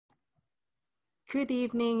Good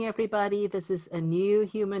evening, everybody. This is a new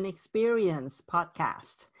human experience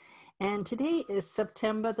podcast. And today is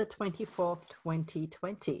September the 24th,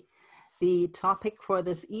 2020. The topic for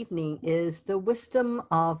this evening is the wisdom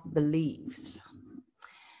of beliefs.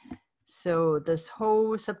 So, this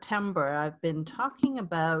whole September, I've been talking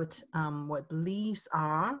about what beliefs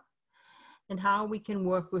are and how we can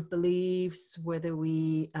work with beliefs, whether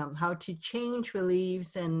how to change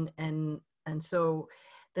beliefs, and so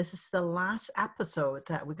this is the last episode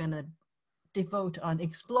that we're going to devote on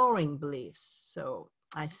exploring beliefs. So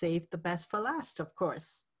I saved the best for last, of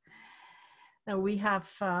course. Now we have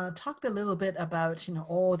talked a little bit about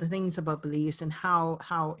all the things about beliefs and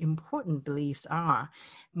how important beliefs are.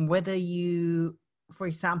 Whether you, for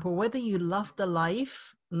example, whether you love the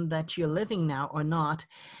life that you're living now or not,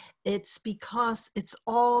 it's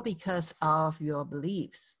all because of your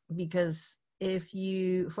beliefs. Because if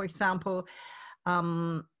you, for example,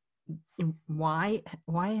 why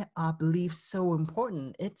are beliefs so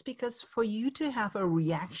important? It's because for you to have a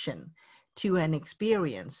reaction to an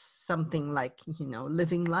experience, something like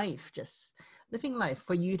living life,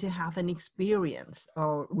 for you to have an experience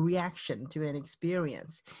or reaction to an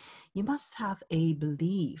experience, you must have a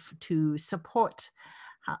belief to support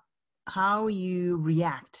how you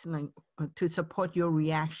react, like to support your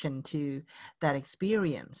reaction to that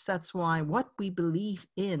experience. That's why what we believe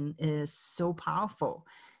in is so powerful,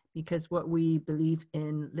 because what we believe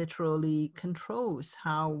in literally controls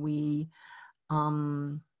how we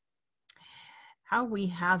have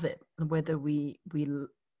it, whether we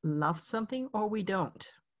love something or we don't.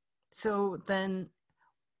 So then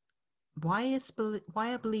why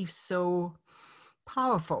are beliefs so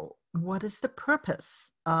powerful? What is the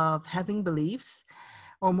purpose of having beliefs?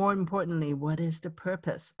 Or more importantly, what is the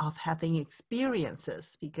purpose of having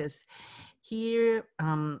experiences? Because here,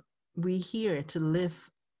 we're here to live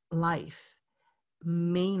life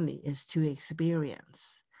mainly is to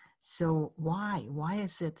experience. So why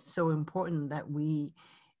is it so important that we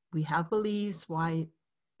have beliefs? Why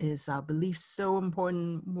is our beliefs so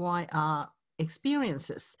important? Why are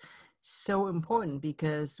experiences so important?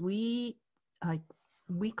 Because we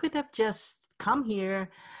could have just come here,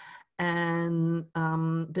 and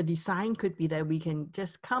the design could be that we can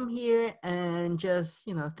just come here and just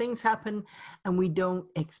things happen and we don't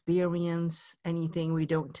experience anything, we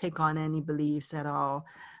don't take on any beliefs at all.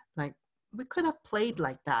 Like, we could have played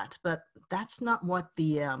like that, but that's not what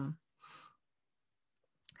the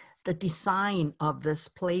design of this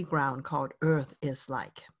playground called Earth is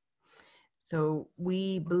like. So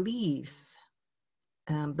we believe,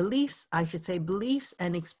 beliefs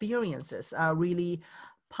and experiences are really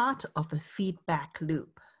part of a feedback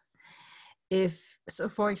loop.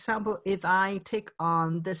 For example, if I take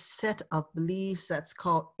on this set of beliefs that's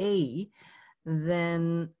called A,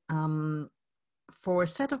 then for a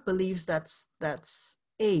set of beliefs that's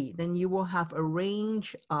A, then you will have a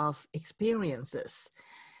range of experiences.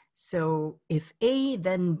 So if A,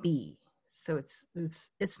 then B. So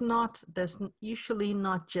there's usually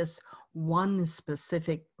not just one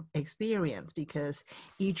specific experience, because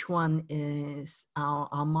each one is,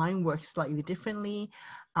 our mind works slightly differently,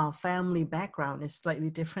 our family background is slightly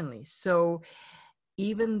differently. So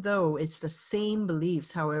even though it's the same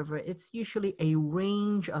beliefs, however, it's usually a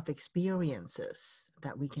range of experiences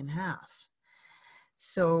that we can have.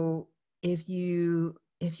 So if you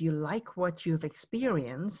like what you've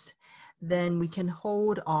experienced, then we can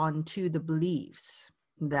hold on to the beliefs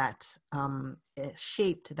that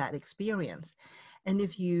shaped that experience. And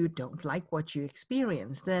if you don't like what you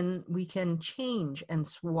experience, then we can change and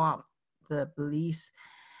swap the beliefs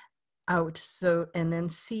out. And then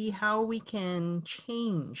see how we can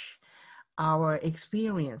change our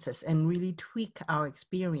experiences and really tweak our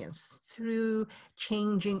experience through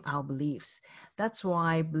changing our beliefs. That's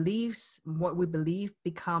why what we believe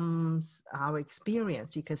becomes our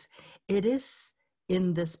experience, because it is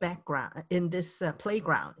in this background, in this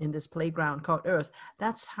playground called Earth.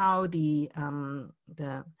 That's how the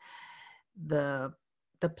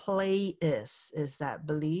play is that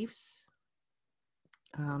beliefs,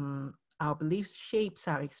 our beliefs shapes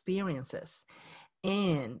our experiences,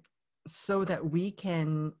 and so that we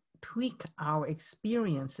can tweak our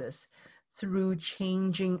experiences through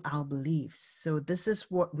changing our beliefs. So this is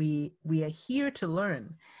what we are here to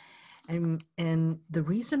learn. And the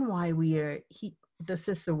reason why this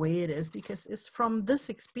is the way it is, because it's from this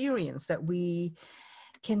experience that we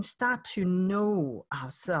can start to know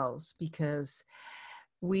ourselves. Because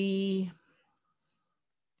when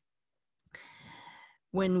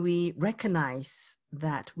we recognize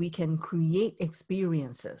that we can create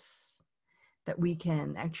experiences, that we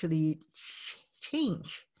can actually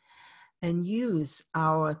change, and use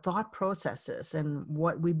our thought processes and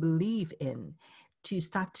what we believe in to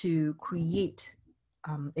start to create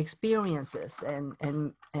experiences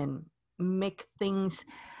and make things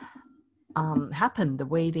happen the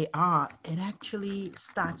way they are, it actually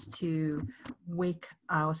starts to wake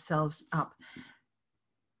ourselves up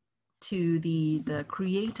to the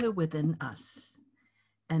creator within us.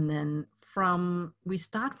 And then we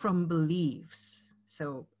start from beliefs.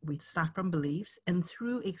 So we start from beliefs, and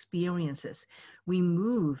through experiences, we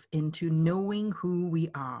move into knowing who we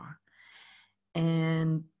are.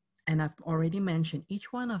 And I've already mentioned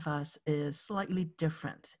each one of us is slightly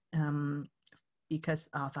different because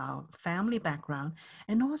of our family background,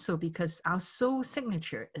 and also because our soul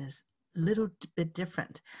signature is a little bit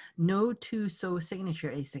different. No two soul signature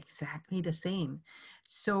is exactly the same.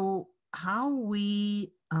 So how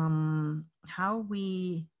we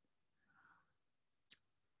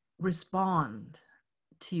respond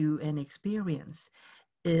to an experience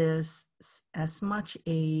is as much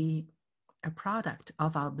a product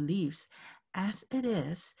of our beliefs as it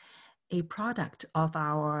is a product of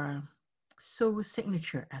our soul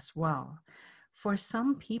signature as well. For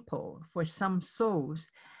some people, for some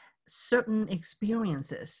souls, certain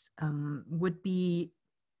experiences would be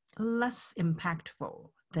less impactful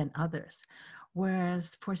than others.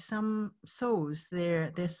 Whereas for some souls,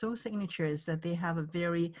 their soul signature is that they have a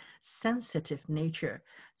very sensitive nature.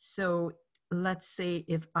 So let's say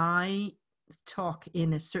if I talk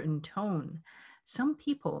in a certain tone, some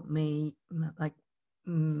people may like,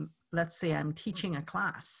 let's say I'm teaching a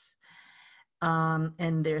class,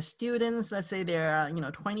 and their students, let's say there are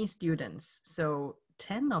 20 students, so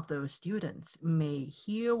 10 of those students may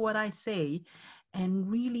hear what I say and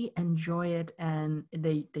really enjoy it, and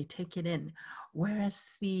they take it in, whereas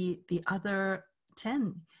the other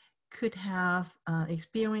 10 could have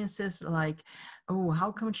experiences like, oh,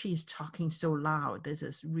 how come she's talking so loud? This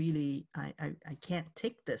is really, I can't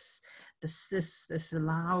take this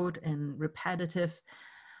loud and repetitive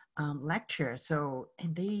lecture. So,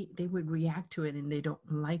 and they would react to it and they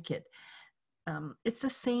don't like it. It's the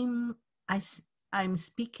same. I'm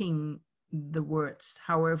speaking the words.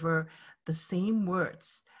 However, the same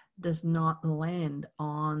words does not land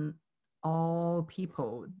on all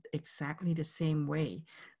people exactly the same way.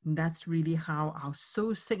 And that's really how our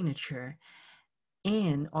soul signature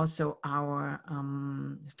and also our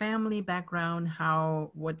family background,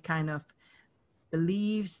 what kind of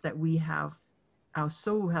beliefs that we have, our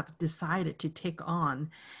soul have decided to take on,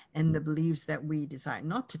 and the beliefs that we decide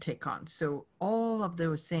not to take on. So all of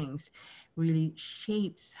those things really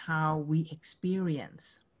shapes how we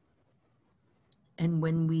experience. And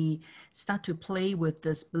when we start to play with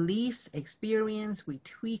this beliefs experience, we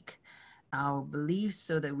tweak our beliefs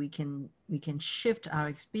so that we can shift our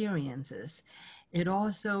experiences. It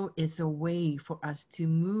also is a way for us to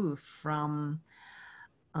move from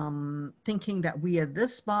thinking that we are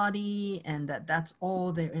this body and that's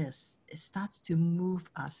all there is. It starts to move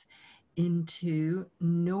us into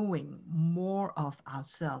knowing more of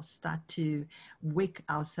ourselves, start to wake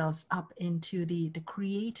ourselves up into the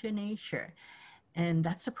creator nature. And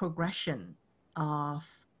that's a progression of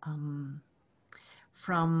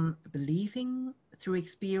from believing through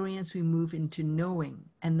experience, we move into knowing.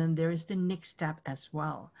 And then there is the next step as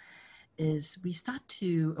well, is we start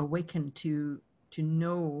to awaken to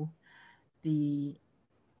know the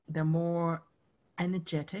more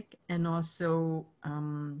energetic and also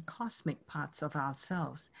cosmic parts of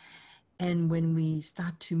ourselves. And when we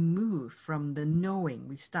start to move from the knowing,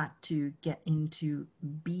 we start to get into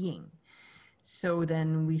being. So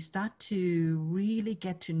then we start to really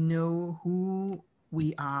get to know who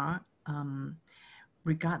we are,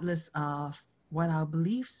 regardless of what our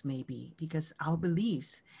beliefs may be, because our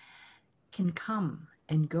beliefs can come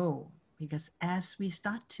and go. Because as we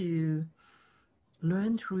start to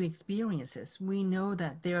learn through experiences, we know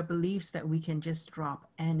that there are beliefs that we can just drop,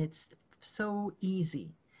 and it's so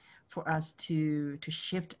easy for us to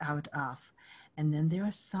shift out of. And then there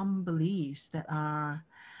are some beliefs that are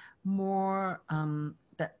more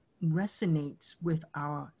that resonates with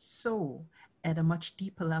our soul at a much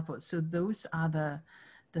deeper level. So those are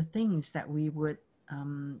the things that we would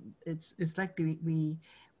it's like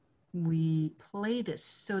we play this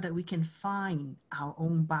so that we can find our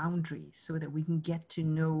own boundaries, so that we can get to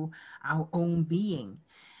know our own being.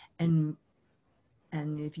 And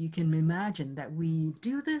if you can imagine that we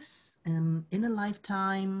do this in a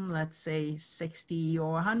lifetime, let's say 60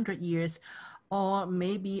 or 100 years, or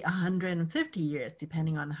maybe 150 years,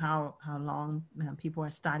 depending on how long people are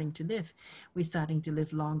starting to live. We're starting to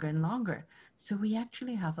live longer and longer. So we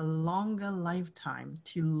actually have a longer lifetime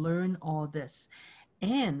to learn all this.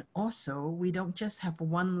 And also, we don't just have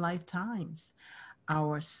one lifetimes.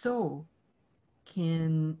 Our soul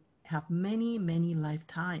can have many, many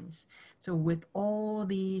lifetimes. So with all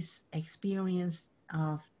these experience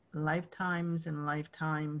of lifetimes and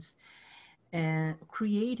lifetimes, and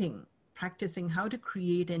practicing how to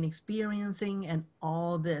create and experiencing and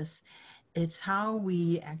all this, it's how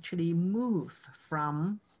we actually move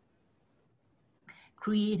from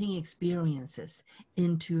creating experiences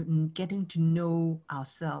into getting to know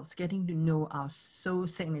ourselves, getting to know our soul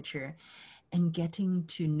signature, and getting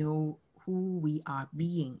to know who we are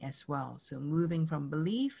being as well. So moving from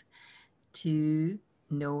belief to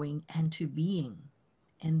knowing and to being.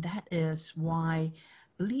 And that is why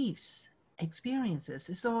beliefs, experiences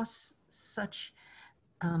is all such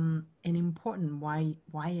an important, why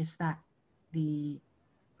is that the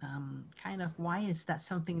kind of, why is that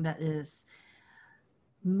something that is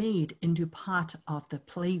made into part of the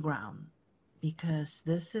playground? Because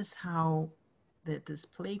this is how this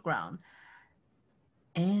playground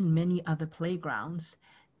and many other playgrounds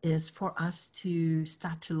is for us to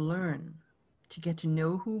start to learn, to get to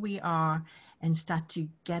know who we are and start to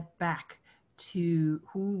get back to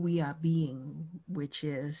who we are being, which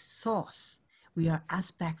is source. We are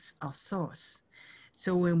aspects of source.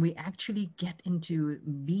 So when we actually get into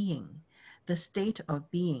being, the state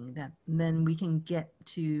of being, that then we can get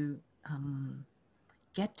to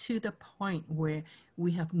the point where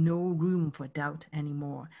we have no room for doubt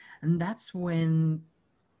anymore. And that's when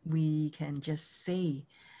we can just say,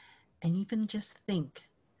 and even just think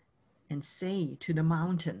and say to the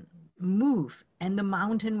mountain, move, and the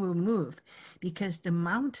mountain will move, because the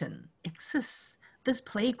mountain exists. This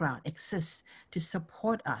playground exists to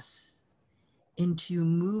support us into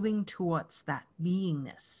moving towards that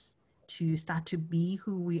beingness, to start to be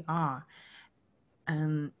who we are.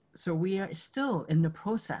 And so we are still in the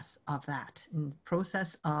process of that, in the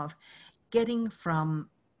process of getting from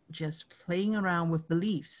just playing around with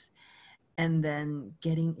beliefs and then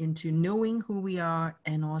getting into knowing who we are,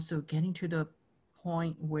 and also getting to the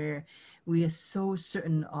point where we are so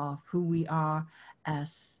certain of who we are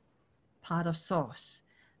as part of source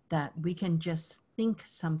that we can just think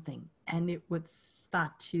something and it would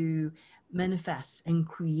start to manifest and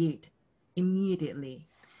create immediately.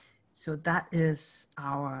 So that is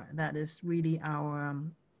really our,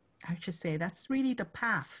 I should say, that's really the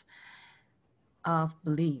path of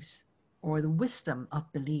beliefs, or the wisdom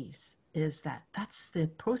of beliefs, is that that's the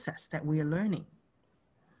process that we are learning.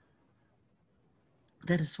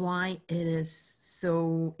 That is why it is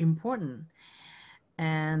so important.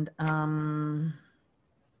 And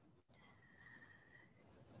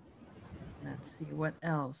let's see what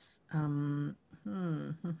else. And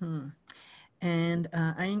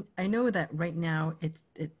I know that right now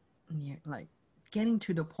yeah, like getting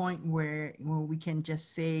to the point where we can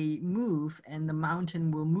just say move and the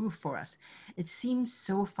mountain will move for us. It seems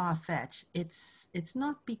so far-fetched. It's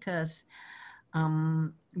not because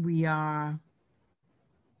we are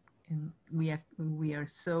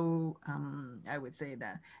so I would say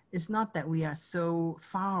that it's not that we are so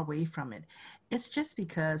far away from it. It's just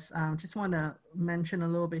because just want to mention a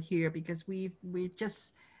little bit here, because we're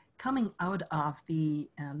just coming out of the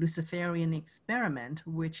Luciferian experiment,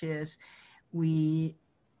 which is we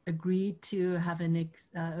agreed to have a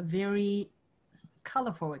very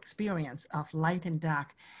colorful experience of light and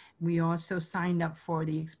dark. We also signed up for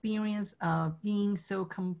the experience of being so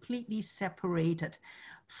completely separated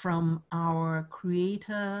from our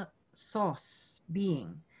creator source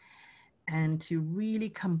being, and to really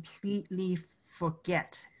completely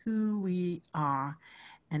forget who we are,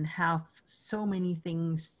 and have so many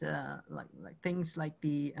things like things like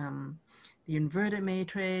the inverted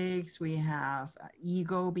matrix. We have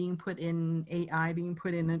ego being put in, AI being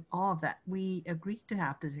put in, and all of that. We agreed to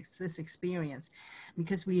have this experience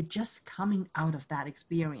because we are just coming out of that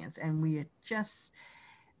experience, and we are just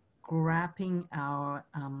grabbing our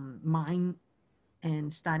mind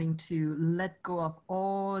and starting to let go of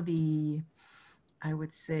all the, I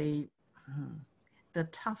would say, the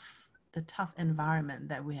tough environment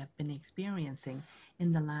that we have been experiencing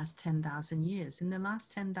in the last 10,000 years. In the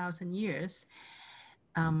last 10,000 years,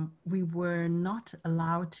 we were not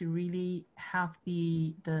allowed to really have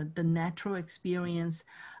the natural experience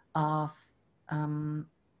of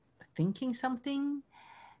thinking something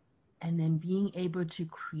and then being able to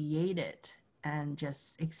create it and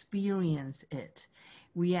just experience it.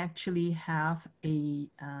 We actually have an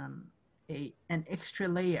extra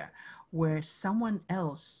layer where someone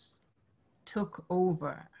else took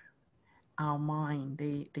over our mind.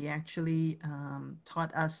 They actually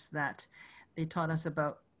taught us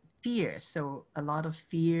about fear. So a lot of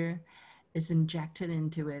fear, is injected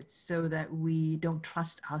into it so that we don't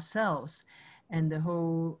trust ourselves. And the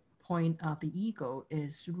whole point of the ego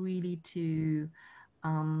is really to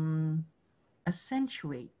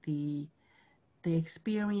accentuate the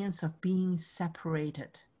experience of being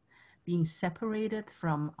separated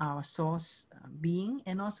from our source being,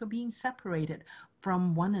 and also being separated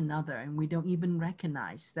from one another. And we don't even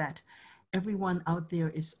recognize that everyone out there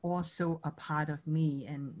is also a part of me.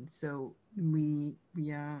 And so we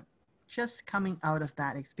are just coming out of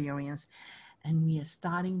that experience, and we are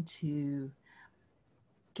starting to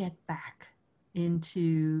get back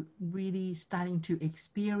into really starting to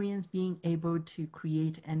experience being able to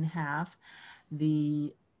create and have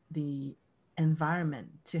the environment,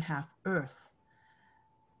 to have earth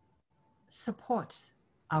support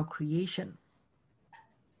our creation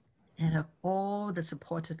and have all the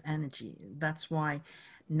supportive energy. That's why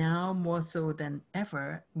now more so than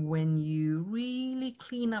ever, when you really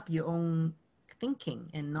clean up your own thinking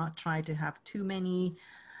and not try to have too many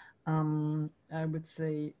I would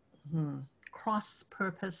say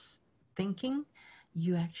cross-purpose thinking,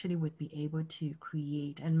 you actually would be able to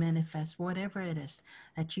create and manifest whatever it is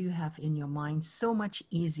that you have in your mind so much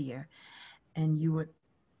easier. And you would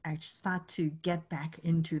actually start to get back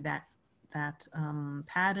into that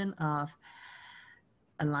pattern of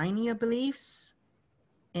aligning your beliefs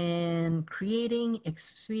and creating,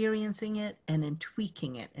 experiencing it, and then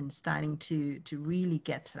tweaking it and starting to really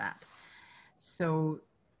get to that. So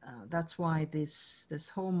that's why this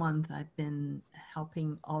whole month I've been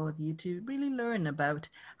helping all of you to really learn about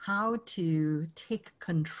how to take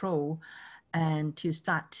control and to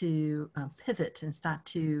start to pivot and start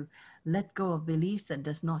to let go of beliefs that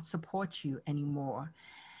does not support you anymore.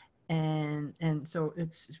 And so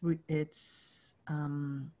it's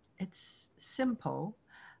simple,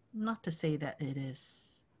 not to say that it is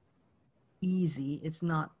easy. It's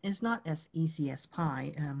not as easy as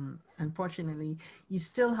pie. Unfortunately, you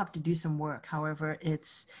still have to do some work. However,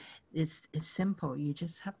 it's simple. You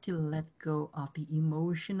just have to let go of the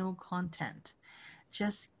emotional content.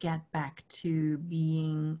 Just get back to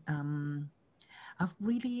being of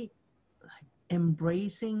really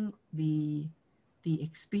embracing the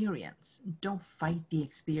experience. Don't fight the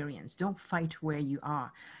experience. Don't fight where you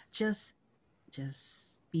are. Just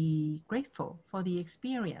be grateful for the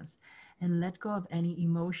experience and let go of any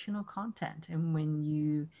emotional content. And when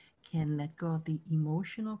you can let go of the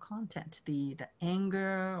emotional content, the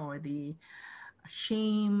anger or the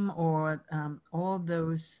shame or all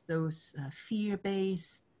those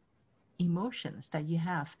fear-based emotions that you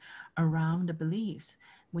have around the beliefs,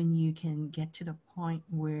 when you can get to the point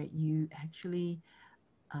where you actually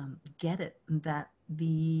get it, that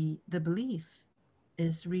the belief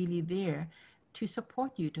is really there to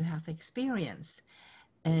support you to have experience.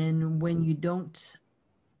 And when you don't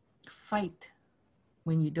fight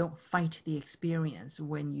the experience,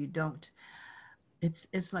 when you don't,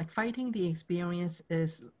 it's like fighting the experience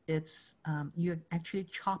is you're actually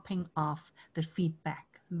chopping off the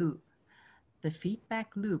feedback loop. The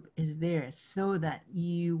feedback loop is there so that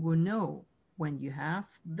you will know when you have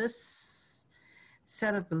this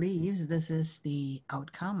set of beliefs, this is the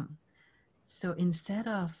outcome. So instead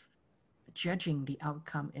of judging the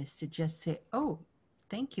outcome, is to just say, oh,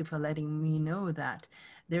 thank you for letting me know that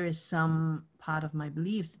there is some part of my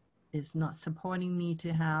beliefs is not supporting me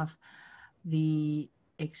to have the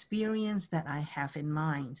experience that I have in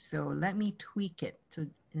mind. So let me tweak it to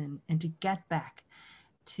and to get back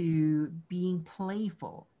to being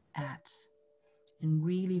playful at and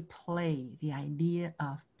really play, the idea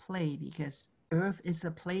of play, because earth is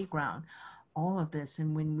a playground, all of this.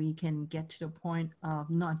 And when we can get to the point of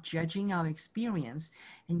not judging our experience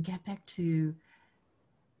and get back to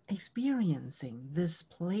experiencing this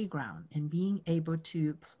playground and being able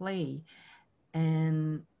to play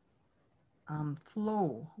and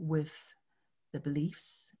flow with the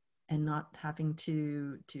beliefs, and not having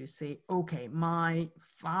to say, okay, my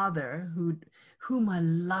father whom I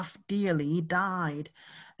love dearly died.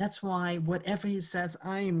 That's why whatever he says,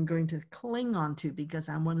 I am going to cling on to, because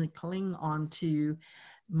I want to cling on to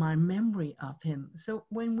my memory of him. So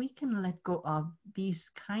when we can let go of these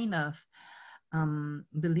kind of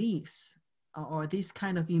beliefs or these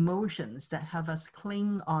kind of emotions that have us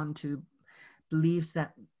cling on to beliefs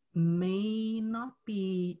that may not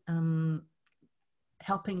be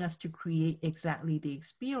helping us to create exactly the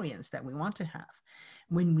experience that we want to have.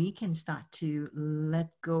 When we can start to let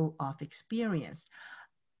go of experience,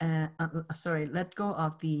 let go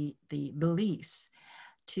of the beliefs,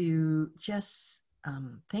 to just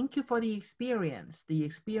thank you for the experience. The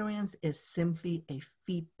experience is simply a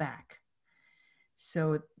feedback.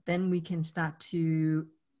 So then we can start to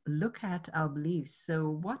look at our beliefs.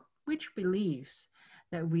 So which beliefs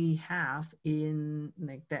that we have in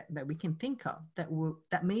like that we can think of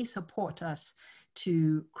that may support us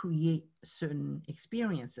to create certain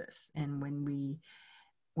experiences. And when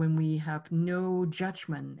we have no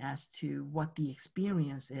judgment as to what the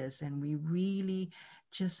experience is, and we really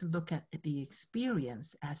just look at the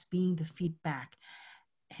experience as being the feedback,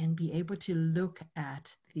 and be able to look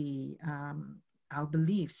at the our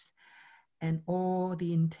beliefs and all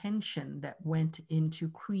the intention that went into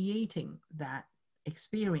creating that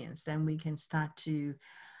experience, then we can start to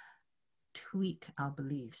tweak our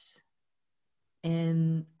beliefs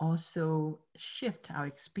and also shift our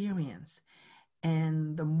experience.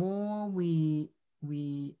 And the more we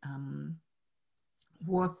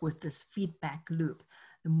work with this feedback loop,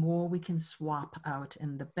 the more we can swap out,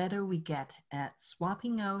 and the better we get at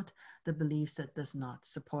swapping out the beliefs that does not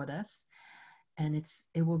support us. And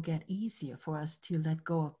it will get easier for us to let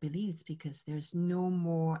go of beliefs, because there's no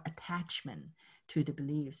more attachment to the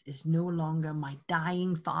beliefs. It's no longer my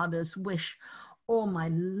dying father's wish or my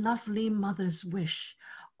lovely mother's wish,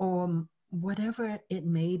 or whatever it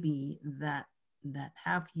may be that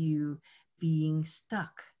have you being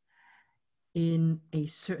stuck in a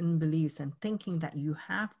certain beliefs and thinking that you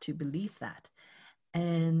have to believe that,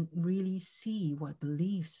 and really see what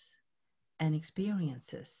beliefs and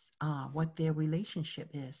experiences are, what their relationship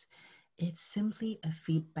is. It's simply a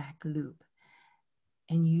feedback loop.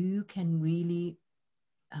 And you can really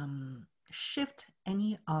shift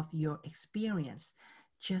any of your experience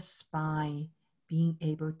just by being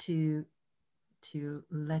able to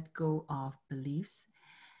let go of beliefs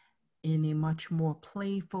in a much more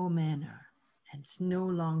playful manner. And it's no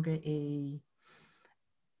longer a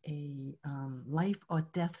life or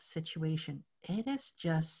death situation. It is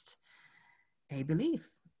just a belief.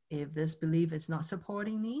 If this belief is not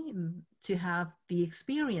supporting me to have the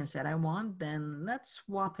experience that I want, then let's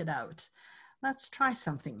swap it out. Let's try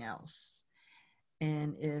something else.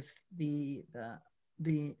 And if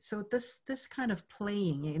so this kind of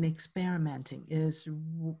playing and experimenting is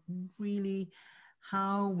really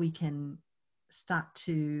how we can start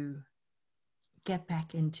to get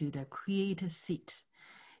back into the creator seat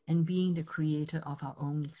and being the creator of our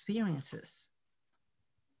own experiences.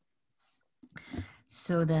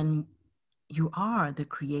 So then you are the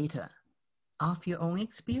creator of your own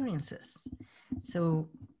experiences. So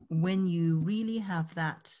when you really have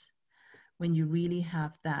that,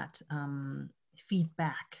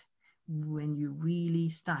 feedback, when you really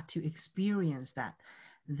start to experience that,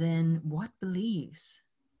 then what beliefs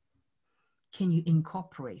can you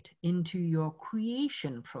incorporate into your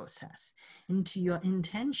creation process, into your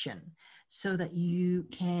intention, so that you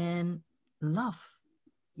can love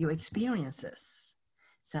your experiences?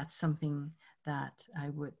 So that's something that I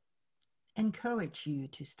would encourage you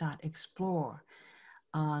to start explore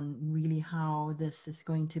on really how this is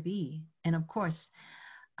going to be. And of course,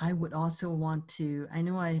 I would also want to, I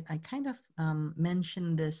know I kind of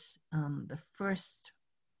mentioned this the first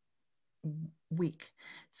week.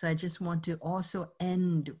 So I just want to also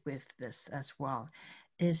end with this as well,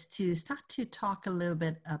 is to start to talk a little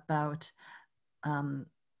bit about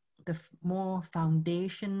the more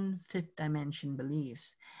foundation fifth dimension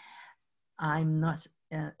beliefs. I'm not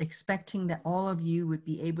expecting that all of you would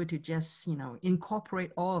be able to just,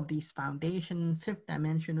 incorporate all of these foundation fifth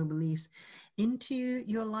dimensional beliefs into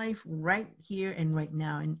your life right here and right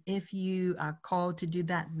now. And if you are called to do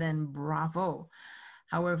that, then bravo.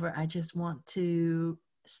 However, I just want to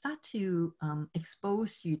start to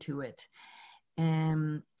expose you to it,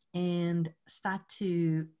 and start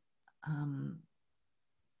to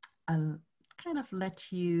kind of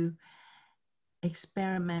let you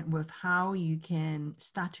experiment with how you can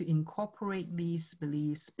start to incorporate these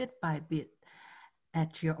beliefs bit by bit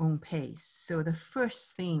at your own pace. So the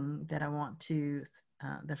first thing that I want to,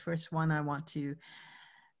 the first one I want to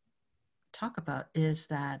talk about is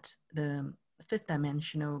that the fifth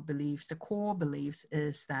dimensional beliefs, the core beliefs,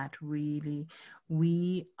 is that really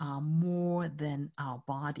we are more than our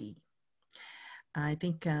body. I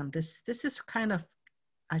think this is kind of,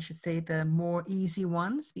 I should say, the more easy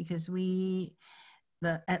ones, because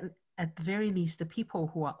at the very least, the people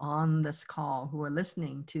who are on this call, who are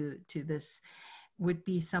listening to this, would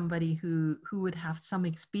be somebody who would have some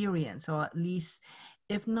experience, or at least,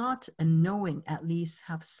 if not a knowing, at least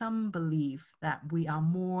have some belief that we are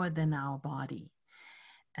more than our body.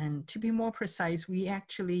 And to be more precise, we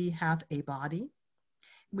actually have a body.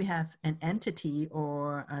 We have an entity,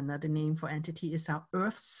 or another name for entity is our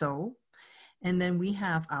earth soul. And then we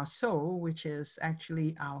have our soul, which is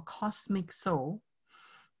actually our cosmic soul,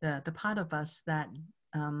 the part of us that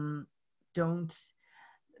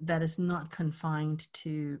that is not confined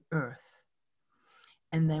to earth.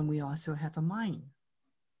 And then we also have a mind.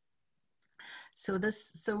 So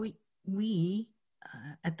we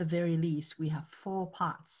at the very least, we have 4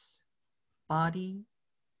 parts: body,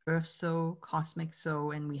 earth soul, cosmic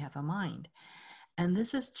soul, and we have a mind. And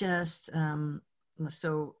this is just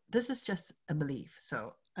this is just a belief.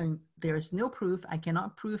 So there is no proof. I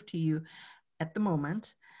cannot prove to you at the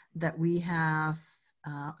moment that we have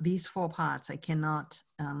these 4 parts. I cannot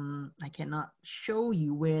show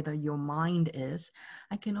you where your mind is.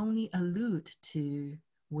 I can only allude to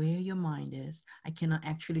where your mind is. I cannot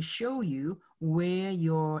actually show you where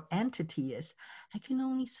your entity is. I can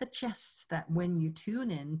only suggest that when you tune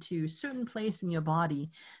in to a certain place in your body,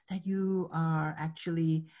 that you are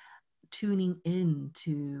actually tuning in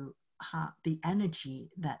to the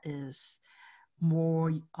energy that is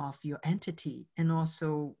more of your entity, and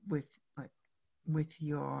also with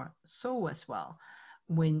your soul as well.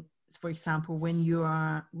 When, for example, when you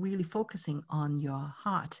are really focusing on your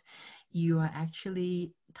heart, you are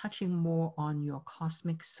actually touching more on your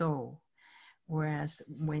cosmic soul. Whereas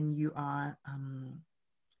when you are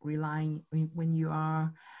when you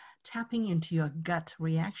are tapping into your gut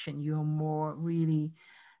reaction, you're more really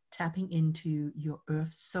tapping into your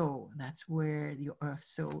earth soul. That's where your earth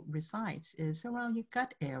soul resides, is around your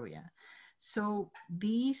gut area. So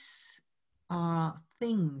these are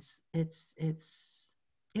things, it's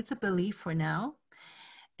a belief for now.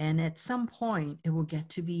 And at some point it will get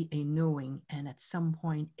to be a knowing, and at some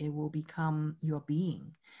point it will become your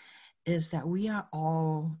being. Is that we are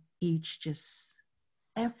all each, just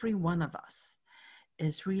every one of us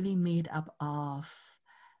is really made up of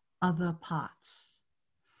other parts.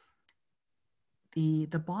 The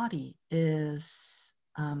body is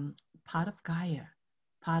part of Gaia,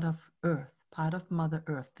 part of Earth, part of Mother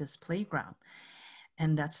Earth, this playground.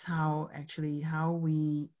 And that's how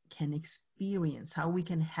we can experience, how we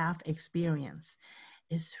can have experience,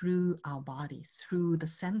 is through our bodies, through the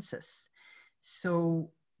senses. So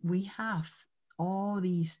we have all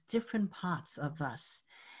these different parts of us.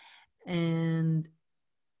 And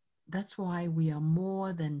that's why we are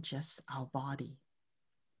more than just our body.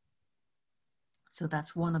 So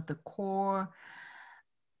that's one of the core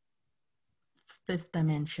 5th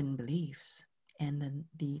dimension beliefs. And then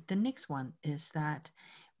the next one is that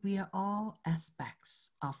we are all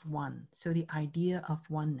aspects of one. So the idea of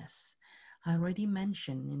oneness, I already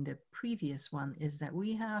mentioned in the previous one, is that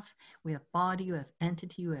we have body, we have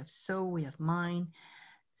entity, we have soul, we have mind.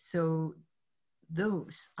 So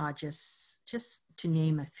those are just to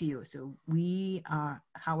name a few. So we are,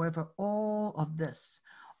 however, all of this,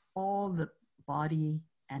 all the body,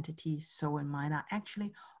 entity, soul, and mind are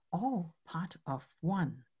actually all part of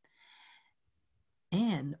one.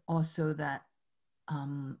 And also that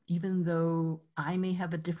even though I may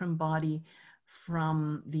have a different body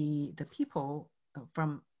from the people,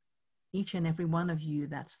 from each and every one of you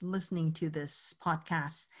that's listening to this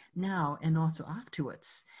podcast now and also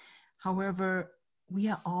afterwards, however, we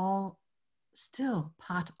are all still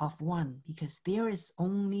part of one, because there is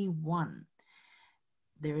only one.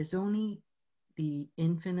 There is only the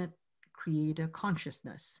infinite creator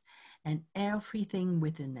consciousness, and everything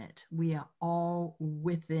within it. We are all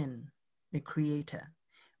within the creator.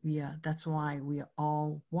 That's why we are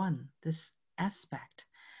all one. This aspect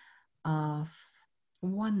of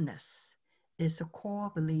oneness is a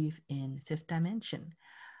core belief in 5th dimension.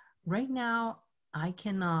 Right now, I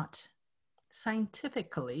cannot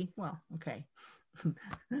scientifically,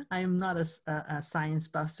 I am not a science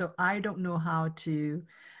buff, so I don't know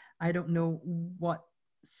what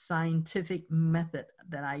scientific method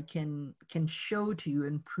that I can show to you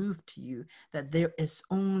and prove to you that there is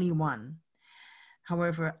only one.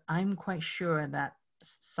 However, I'm quite sure that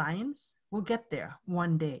science will get there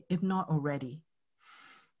one day, if not already.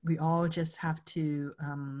 We all just have to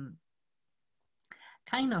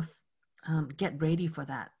get ready for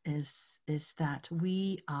that, is that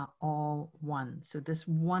we are all one. So this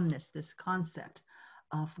oneness, this concept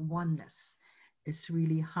of oneness, is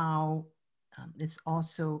really how it's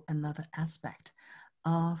also another aspect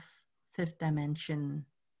of 5th dimension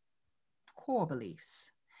core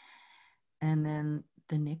beliefs. And then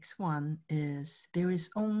the next one is, there is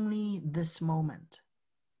only this moment.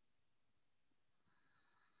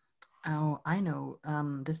 Oh, I know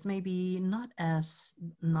this may be not as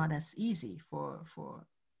easy for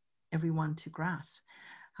everyone to grasp.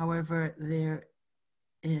 However, there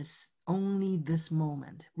is only this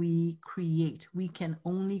moment. We can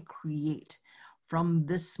only create from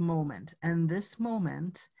this moment. And this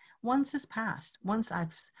moment, once it's passed,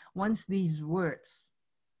 once these words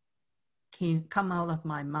come out of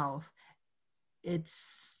my mouth,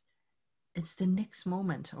 it's the next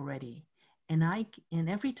moment already. And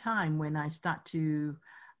every time when I start to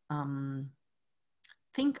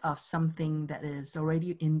think of something that is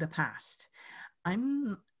already in the past,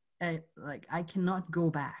 I'm like, I cannot go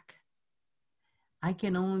back. I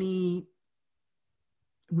can only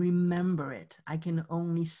remember it. I can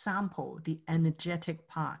only sample the energetic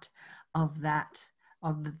part of that,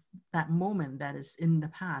 that moment that is in the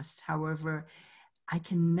past. However, I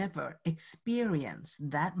can never experience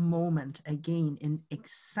that moment again in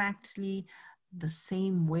exactly the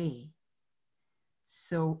same way.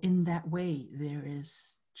 So in that way, there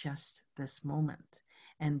is just this moment,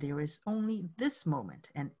 and there is only this moment,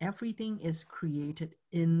 and everything is created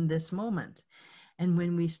in this moment. And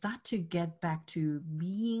when we start to get back to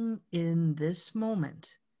being in this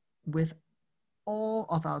moment with all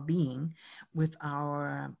of our being, with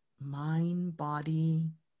our mind, body,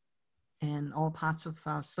 and all parts of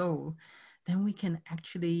our soul, then we can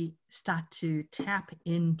actually start to tap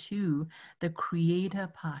into the creator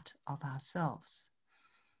part of ourselves.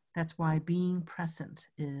 That's why being present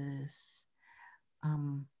is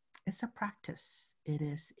it's a practice. It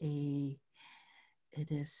is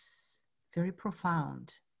very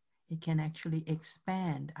profound. It can actually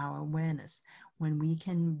expand our awareness when we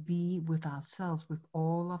can be with ourselves, with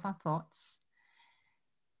all of our thoughts,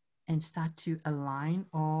 and start to align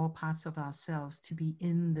all parts of ourselves to be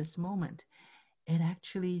in this moment. It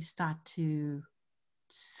actually start to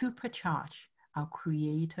supercharge our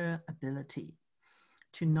creator ability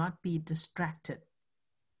to not be distracted,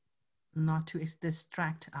 not to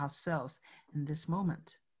distract ourselves in this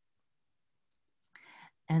moment.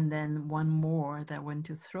 And then one more that I want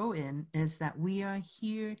to throw in is that we are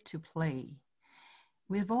here to play.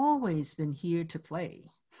 We've always been here to play.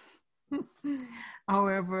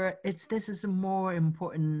 However, this is more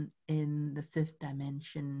important in the fifth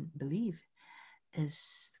dimension belief.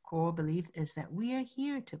 Is core belief is that we are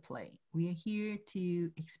here to play. We are here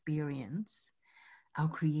to experience our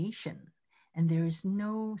creation. And there is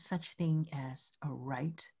no such thing as a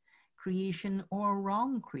right creation or a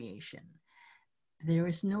wrong creation. There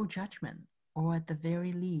is no judgment, or at the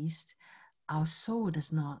very least, our soul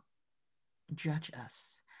does not judge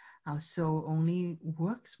us. Our soul only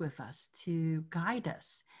works with us to guide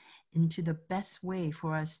us into the best way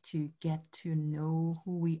for us to get to know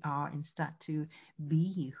who we are and start to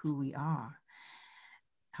be who we are.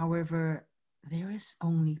 However, there is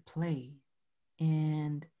only play.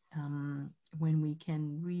 And when we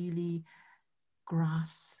can really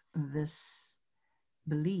grasp this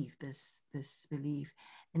belief, this belief,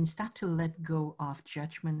 and start to let go of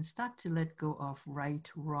judgment, start to let go of right,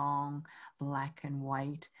 wrong, black and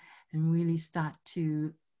white, and really start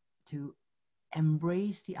to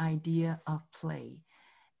embrace the idea of play,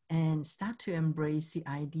 and start to embrace the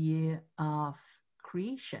idea of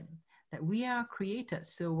creation, that we are creators.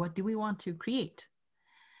 So what do we want to create?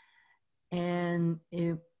 And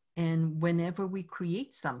whenever we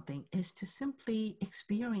create something, is to simply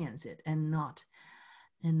experience it and not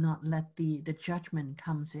let the judgment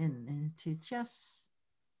comes in, and to just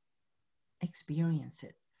experience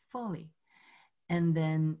it fully. And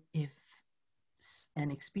then if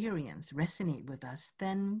an experience resonate with us,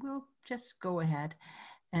 then we'll just go ahead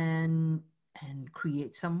and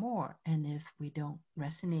create some more. And if we don't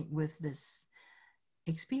resonate with this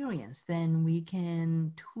experience, then we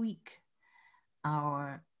can tweak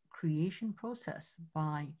our creation process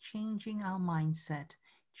by changing our mindset,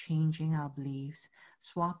 changing our beliefs,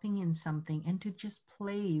 swapping in something, and to just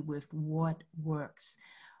play with what works,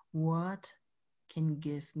 what can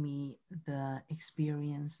give me the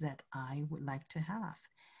experience that I would like to have,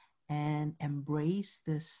 and embrace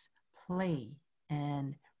this play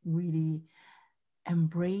and really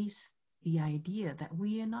embrace the idea that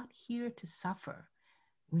we are not here to suffer.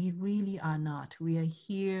 We really are not. We are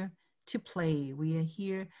here to play. We are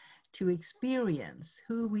here to experience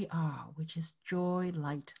who we are, which is joy,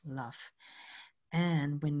 light, love.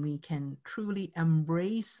 And when we can truly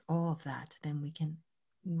embrace all of that, then we can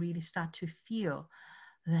really start to feel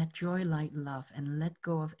that joy, light, love, and let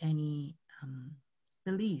go of any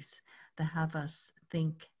beliefs that have us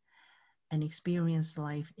think and experience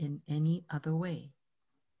life in any other way.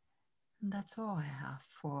 And that's all I have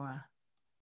for